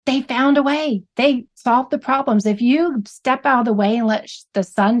they found a way. They solved the problems. If you step out of the way and let the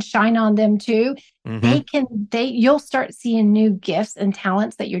sun shine on them too, you'll start seeing new gifts and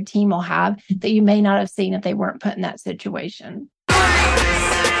talents that your team will have that you may not have seen if they weren't put in that situation.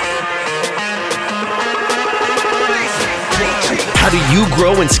 How do you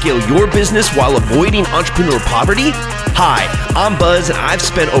grow and scale your business while avoiding entrepreneur poverty? Hi, I'm Buzz, and I've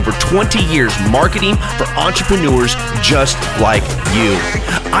spent over 20 years marketing for entrepreneurs just like you.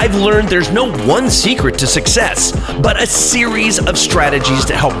 I've learned there's no one secret to success, but a series of strategies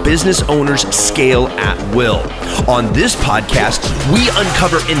to help business owners scale at will. On this podcast, we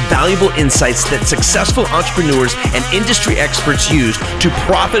uncover invaluable insights that successful entrepreneurs and industry experts use to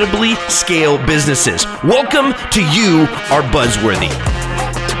profitably scale businesses. Welcome to You Are Buzzworthy.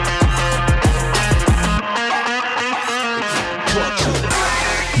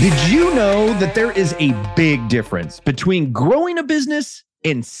 Did you know that there is a big difference between growing a business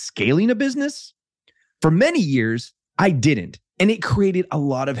and scaling a business? For many years, I didn't, and it created a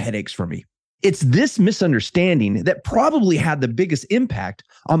lot of headaches for me. It's this misunderstanding that probably had the biggest impact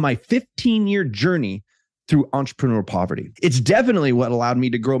on my 15-year journey through entrepreneur poverty. It's definitely what allowed me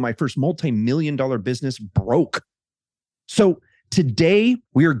to grow my first multi-million-dollar business broke. So today,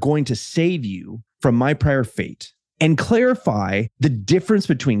 we are going to save you from my prior fate and clarify the difference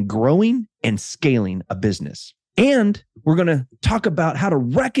between growing and scaling a business. And we're going to talk about how to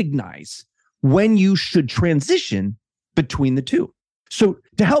recognize when you should transition between the two. So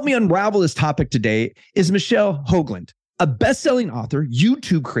to help me unravel this topic today is Michelle Hoagland, a best-selling author,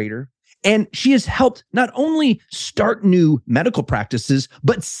 YouTube creator, and she has helped not only start new medical practices,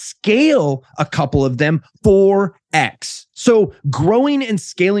 but scale a couple of them 4x. So growing and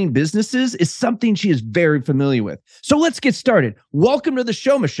scaling businesses is something she is very familiar with. So let's get started. Welcome to the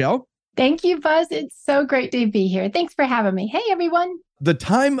show, Michelle. Thank you, Buzz. It's so great to be here. Thanks for having me. Hey, everyone. The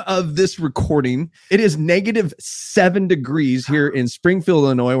time of this recording, it is -7 degrees here in Springfield,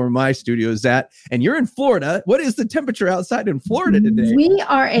 Illinois, where my studio is at. And you're in Florida. What is the temperature outside in Florida today? We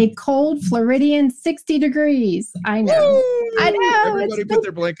are a cold Floridian 60 degrees. I know. Woo! I know. Everybody put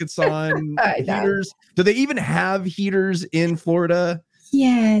their blankets on, heaters. Do they even have heaters in Florida?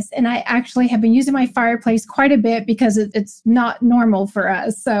 Yes. And I actually have been using my fireplace quite a bit because it's not normal for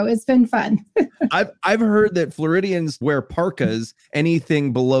us. So it's been fun. I've heard that Floridians wear parkas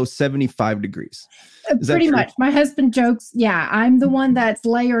anything below 75 degrees. Pretty much. My husband jokes, yeah, I'm the one that's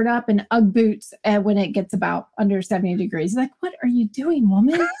layered up in Ugg boots when it gets about under 70 degrees. He's like, what are you doing,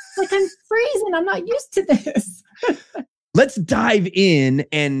 woman? Like, I'm freezing. I'm not used to this. Let's dive in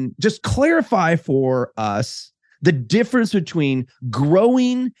and just clarify for us the difference between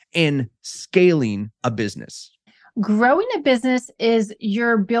growing and scaling a business. Growing a business is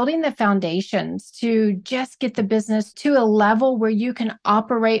you're building the foundations to just get the business to a level where you can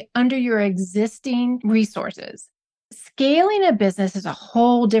operate under your existing resources. Scaling a business is a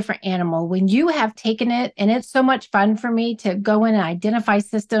whole different animal. When you have taken it, and it's so much fun for me to go in and identify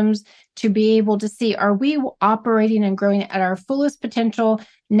systems to be able to see, are we operating and growing at our fullest potential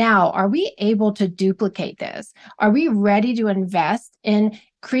now? Are we able to duplicate this? Are we ready to invest in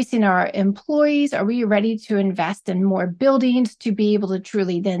increasing our employees? Are we ready to invest in more buildings to be able to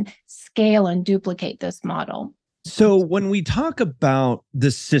truly then scale and duplicate this model? So when we talk about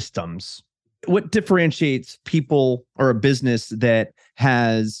the systems, what differentiates people or a business that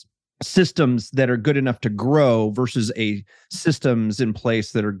has systems that are good enough to grow versus a systems in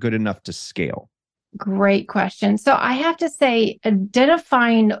place that are good enough to scale? Great question. So I have to say,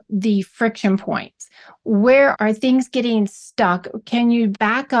 identifying the friction points. Where are things getting stuck? Can you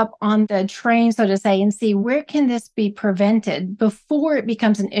back up on the train, so to say, and see where can this be prevented before it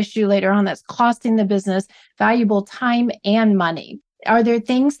becomes an issue later on that's costing the business valuable time and money? Are there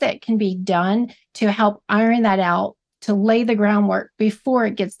things that can be done to help iron that out, to lay the groundwork before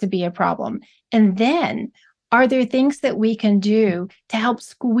it gets to be a problem? And then, are there things that we can do to help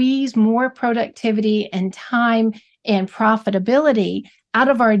squeeze more productivity and time and profitability out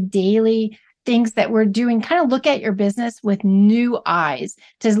of our daily things that we're doing? Kind of look at your business with new eyes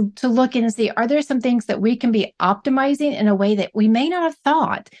to look in and see, are there some things that we can be optimizing in a way that we may not have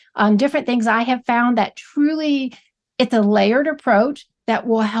thought? Different things I have found that truly it's a layered approach that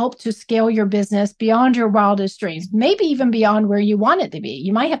will help to scale your business beyond your wildest dreams, maybe even beyond where you want it to be.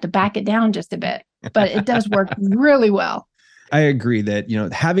 You might have to back it down just a bit, but it does work really well. I agree that,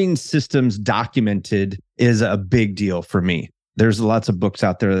 having systems documented is a big deal for me. There's lots of books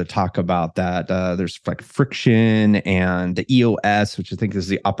out there that talk about that. There's like Friction and the EOS, which I think is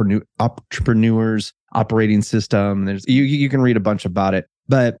the Entrepreneur's Operating System. You can read a bunch about it.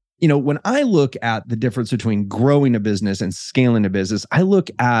 But when I look at the difference between growing a business and scaling a business, I look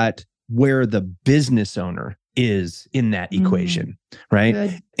at where the business owner is in that equation, right?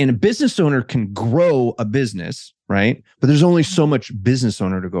 Good. And a business owner can grow a business, right? But there's only so much business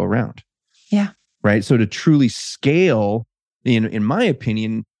owner to go around. Yeah. Right. So to truly scale, in my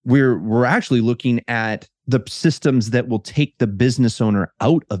opinion, we're actually looking at the systems that will take the business owner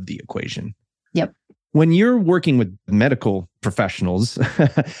out of the equation. Yep. When you're working with medical professionals,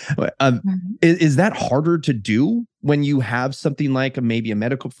 is that harder to do when you have something like maybe a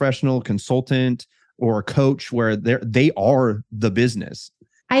medical professional, consultant, or a coach where they are the business?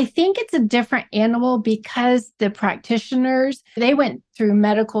 I think it's a different animal because the practitioners, they went through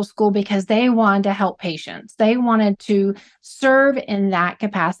medical school because they wanted to help patients. They wanted to serve in that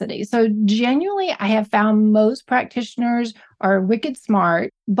capacity. So genuinely, I have found most practitioners are wicked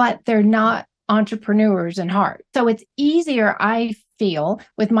smart, but they're not entrepreneurs in heart. So it's easier, I feel,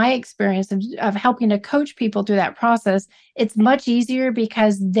 with my experience of helping to coach people through that process, it's much easier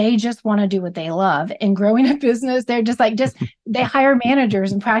because they just want to do what they love. And growing a business, they're just they hire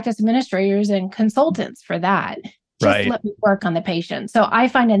managers and practice administrators and consultants for that. Just let me work on the patient. So I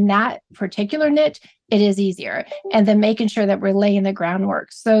find in that particular niche, it is easier. And then making sure that we're laying the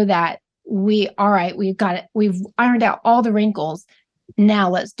groundwork so that we've got it. We've ironed out all the wrinkles. Now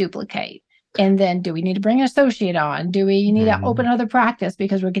let's duplicate. And then do we need to bring an associate on? Do we need to open another practice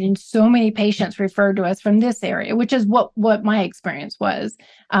because we're getting so many patients referred to us from this area, which is what my experience was.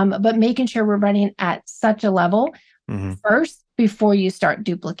 But making sure we're running at such a level first before you start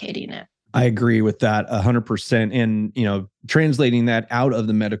duplicating it. I agree with that 100%. And, translating that out of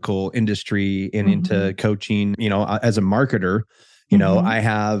the medical industry and into coaching, as a marketer, I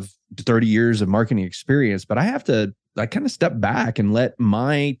have 30 years of marketing experience, but I kind of step back and let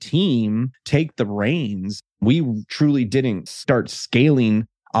my team take the reins. We truly didn't start scaling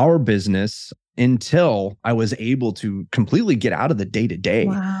our business until I was able to completely get out of the day-to-day.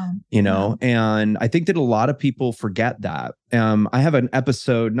 Wow. And I think that a lot of people forget that. I have an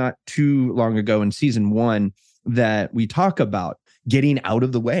episode not too long ago in season 1 that we talk about getting out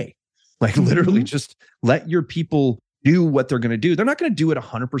of the way, like literally just let your people do what they're going to do. They're not going to do it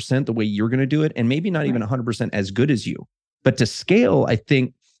 100% the way you're going to do it, and maybe not even 100% as good as you. But to scale, I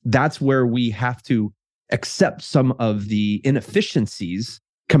think that's where we have to accept some of the inefficiencies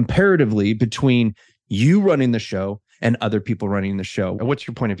comparatively between you running the show and other people running the show. What's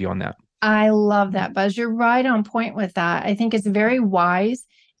your point of view on that? I love that, Buzz. You're right on point with that. I think it's very wise.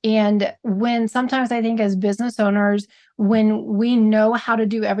 And when sometimes I think as business owners, when we know how to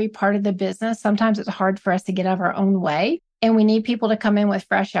do every part of the business, sometimes it's hard for us to get out of our own way. And we need people to come in with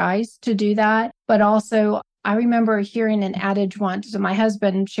fresh eyes to do that. But also, I remember hearing an adage once, so my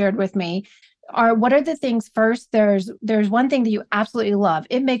husband shared with me, what are the things first? There's one thing that you absolutely love.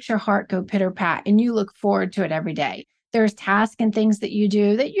 It makes your heart go pitter pat and you look forward to it every day. There's tasks and things that you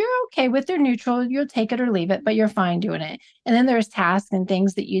do that you're okay with. They're neutral. You'll take it or leave it, but you're fine doing it. And then there's tasks and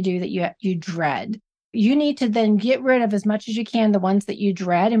things that you do that you dread. You need to then get rid of as much as you can the ones that you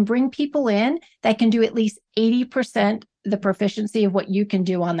dread and bring people in that can do at least 80% the proficiency of what you can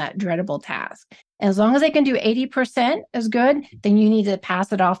do on that dreadable task. And as long as they can do 80% as good, then you need to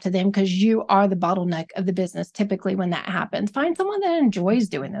pass it off to them because you are the bottleneck of the business. Typically when that happens, find someone that enjoys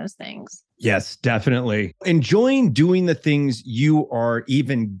doing those things. Yes, definitely. Enjoying doing the things you are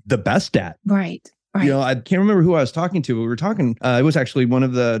even the best at. Right. I can't remember who I was talking to. We were talking, it was actually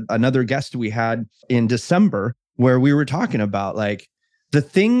another guest we had in December where we were talking about like the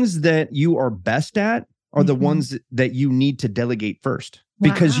things that you are best at are the ones that you need to delegate first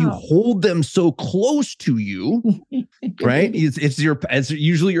because you hold them so close to you, right? It's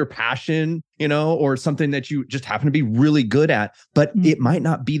usually your passion, or something that you just happen to be really good at, but it might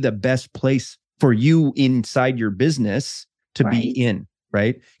not be the best place for you inside your business to be in,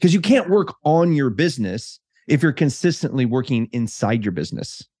 right? Because you can't work on your business if you're consistently working inside your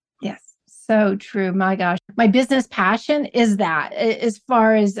business. Yes, so true. My gosh, my business passion is that as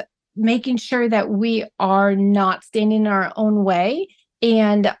far as making sure that we are not standing in our own way.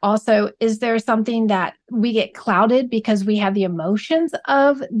 And also, is there something that we get clouded because we have the emotions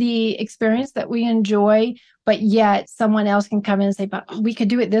of the experience that we enjoy, but yet someone else can come in and say, but we could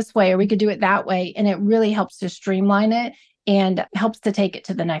do it this way or we could do it that way. And it really helps to streamline it and helps to take it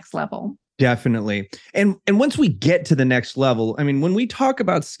to the next level. Definitely. And once we get to the next level, I mean, when we talk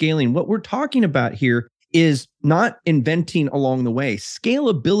about scaling, what we're talking about here is not inventing along the way.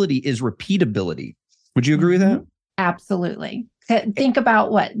 Scalability is repeatability. Would you agree with that? Absolutely. Think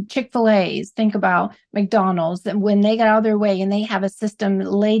about what Chick-fil-A's, think about McDonald's, and when they got out of their way and they have a system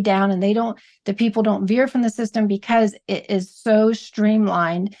laid down and the people don't veer from the system because it is so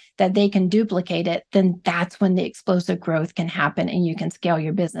streamlined that they can duplicate it, then that's when the explosive growth can happen and you can scale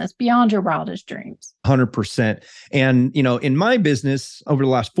your business beyond your wildest dreams. 100%. And, in my business over the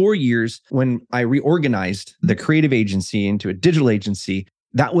last 4 years, when I reorganized the creative agency into a digital agency,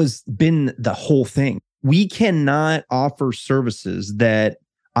 that was been the whole thing. We cannot offer services that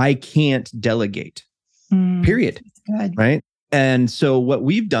I can't delegate, period. Good. Right. And so what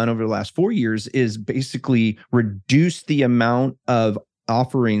we've done over the last 4 years is basically reduce the amount of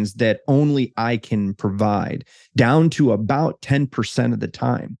offerings that only I can provide down to about 10% of the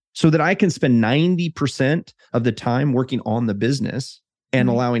time, so that I can spend 90% of the time working on the business and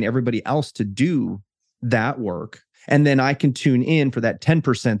allowing everybody else to do that work. And then I can tune in for that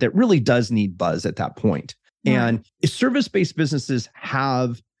 10% that really does need buzz at that point. And service-based businesses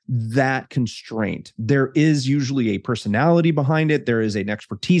have that constraint. There is usually a personality behind it. There is an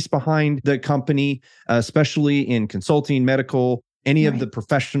expertise behind the company, especially in consulting, medical, any of the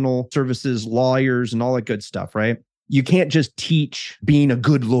professional services, lawyers, and all that good stuff, right? You can't just teach being a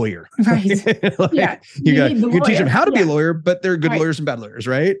good lawyer. Right. You can teach them how to be a lawyer, but they're good lawyers and bad lawyers,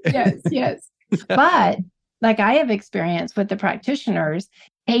 right? Yes. But like I have experienced with the practitioners,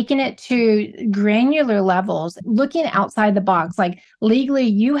 taking it to granular levels, looking outside the box, like legally,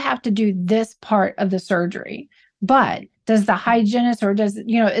 you have to do this part of the surgery. But does the hygienist or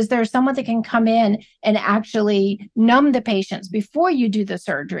is there someone that can come in and actually numb the patients before you do the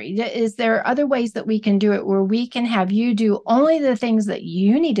surgery? Is there other ways that we can do it where we can have you do only the things that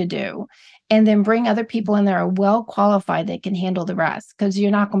you need to do and then bring other people in there are well qualified that can handle the rest? Because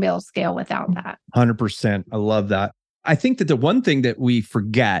you're not going to be able to scale without that. 100%. I love that. I think that the one thing that we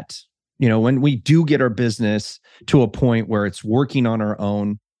forget, when we do get our business to a point where it's working on our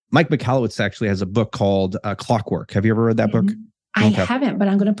own, Mike Michalowicz actually has a book called Clockwork. Have you ever read that book? I haven't, but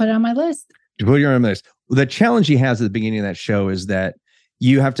I'm going to put it on my list. Put it on my list. The challenge he has at the beginning of that show is that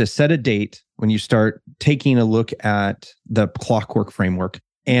you have to set a date when you start taking a look at the Clockwork framework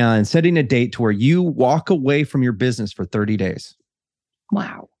and setting a date to where you walk away from your business for 30 days.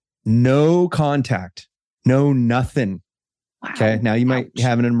 Wow. No contact, no nothing. Wow. Okay. Now you might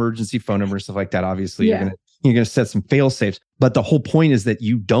have an emergency phone number, stuff like that. Obviously, you're going to set some fail safes, but the whole point is that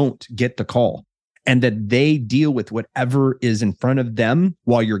you don't get the call and that they deal with whatever is in front of them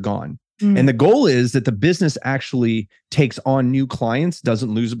while you're gone. And the goal is that the business actually takes on new clients,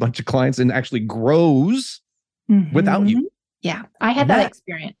 doesn't lose a bunch of clients, and actually grows without you. Yeah, I had that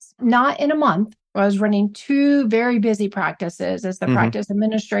experience. Not in a month. I was running 2 very busy practices as the practice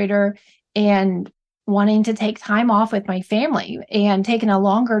administrator and wanting to take time off with my family and taking a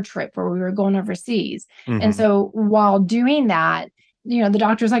longer trip where we were going overseas. And so while doing that, the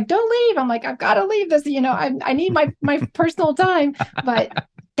doctor's like, don't leave. I'm like, I've got to leave this. I need my personal time. But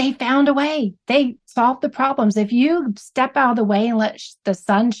they found a way. They solved the problems. If you step out of the way and let the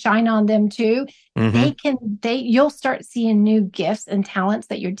sun shine on them too, you'll start seeing new gifts and talents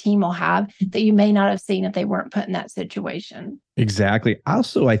that your team will have that you may not have seen if they weren't put in that situation. Exactly.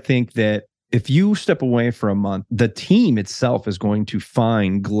 Also, I think that if you step away for a month, the team itself is going to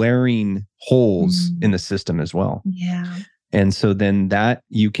find glaring holes in the system as well. Yeah. And so then that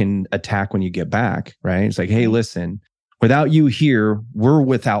you can attack when you get back, right? It's like, hey, listen, without you here, we're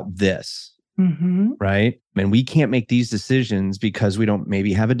without this, right? And we can't make these decisions because we don't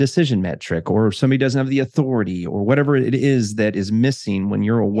maybe have a decision metric, or somebody doesn't have the authority, or whatever it is that is missing when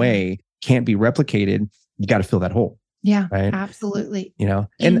you're away can't be replicated. You got to fill that hole. Yeah, right? Absolutely.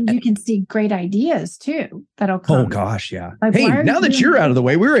 And you can see great ideas too that'll come. Oh gosh, yeah. Like, hey, now that you're out of the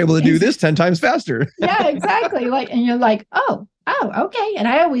way, we were able to do this 10 times faster. Yeah, exactly. And you're like, oh, okay. And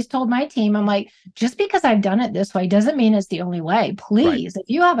I always told my team, I'm like, just because I've done it this way doesn't mean it's the only way. Please, if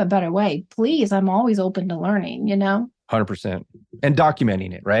you have a better way, please, I'm always open to learning, 100%. And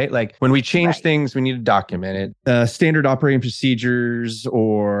documenting it, right? Like when we change things, we need to document it. Standard operating procedures,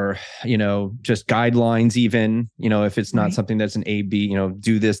 or, just guidelines, even, if it's not something that's an A/B,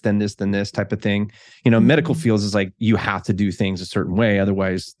 do this, then this type of thing. Medical fields is like, you have to do things a certain way.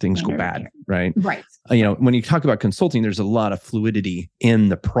 Otherwise things go bad, right? Right. When you talk about consulting, there's a lot of fluidity in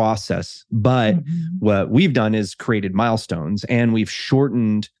the process, but what we've done is created milestones, and we've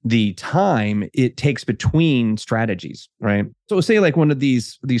shortened the time it takes between strategies, right? So say like one of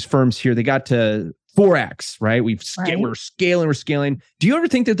these firms here, they got to 4x, right? We're scaling. Do you ever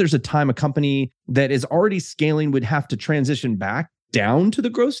think that there's a time a company that is already scaling would have to transition back down to the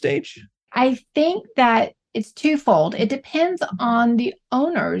growth stage? I think that it's twofold. It depends on the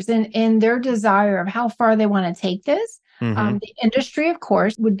owners and their desire of how far they want to take this. The industry, of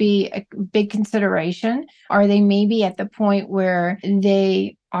course, would be a big consideration. Are they maybe at the point where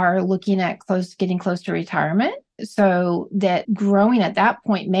they are looking at getting close to retirement? So that growing at that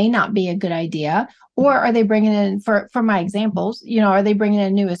point may not be a good idea. Or are they bringing in, for my examples, are they bringing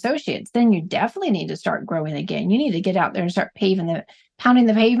in new associates? Then you definitely need to start growing again. You need to get out there and start pounding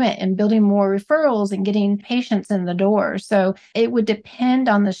the pavement and building more referrals and getting patients in the door. So it would depend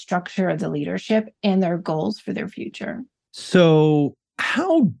on the structure of the leadership and their goals for their future. So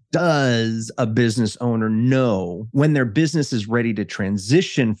how does a business owner know when their business is ready to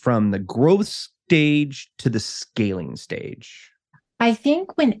transition from the growth stage to the scaling stage? I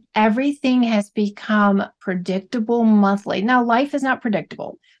think when everything has become predictable monthly, now life is not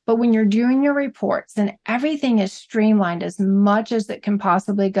predictable, but when you're doing your reports and everything is streamlined as much as it can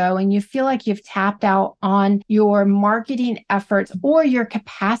possibly go, and you feel like you've tapped out on your marketing efforts or your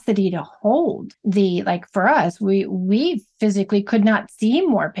capacity to hold like for us, we physically could not see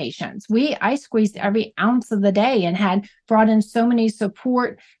more patients. I squeezed every ounce of the day and had brought in so many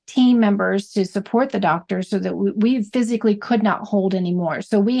support team members to support the doctors so that we physically could not hold anymore.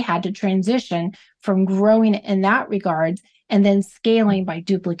 So we had to transition from growing in that regards and then scaling by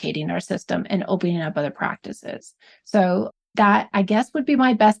duplicating our system and opening up other practices. So that, I guess, would be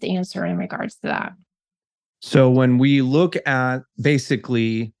my best answer in regards to that. So when we look at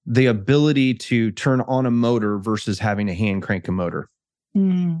basically the ability to turn on a motor versus having to hand crank a motor.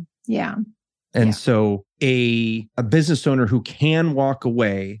 Yeah. And so a business owner who can walk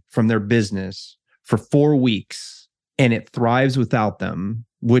away from their business for 4 weeks and it thrives without them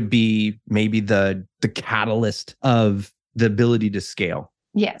would be maybe the catalyst of the ability to scale.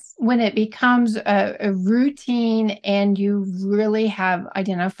 Yes. When it becomes a routine and you really have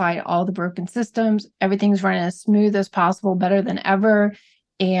identified all the broken systems, everything's running as smooth as possible, better than ever.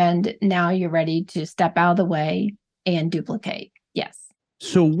 And now you're ready to step out of the way and duplicate. Yes.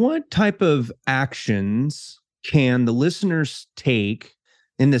 So what type of actions can the listeners take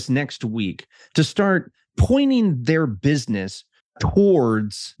in this next week to start pointing their business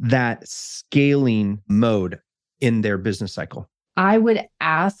towards that scaling mode in their business cycle? I would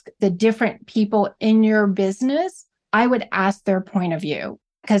ask the different people in your business, I would ask their point of view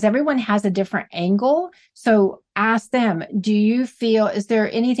because everyone has a different angle. So ask them, is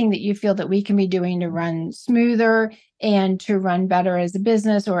there anything that you feel that we can be doing to run smoother and to run better as a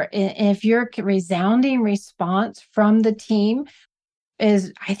business? Or if your resounding response from the team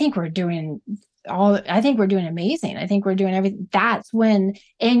is, I think we're doing amazing. I think we're doing everything. That's when,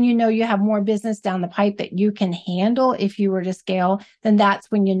 and you have more business down the pipe that you can handle if you were to scale, then that's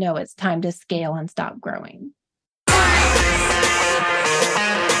when it's time to scale and stop growing.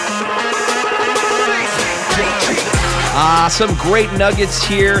 Some great nuggets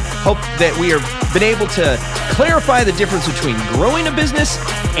here. Hope that we have been able to clarify the difference between growing a business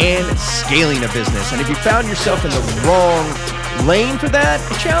and scaling a business. And if you found yourself in the wrong lane for that,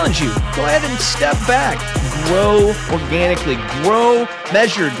 I challenge you. Go ahead and step back. Grow organically, grow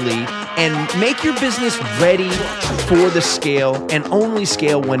measuredly, and make your business ready for the scale and only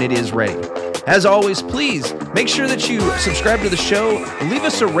scale when it is ready. As always, please make sure that you subscribe to the show, leave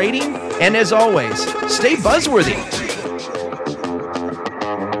us a rating, and as always, stay buzzworthy.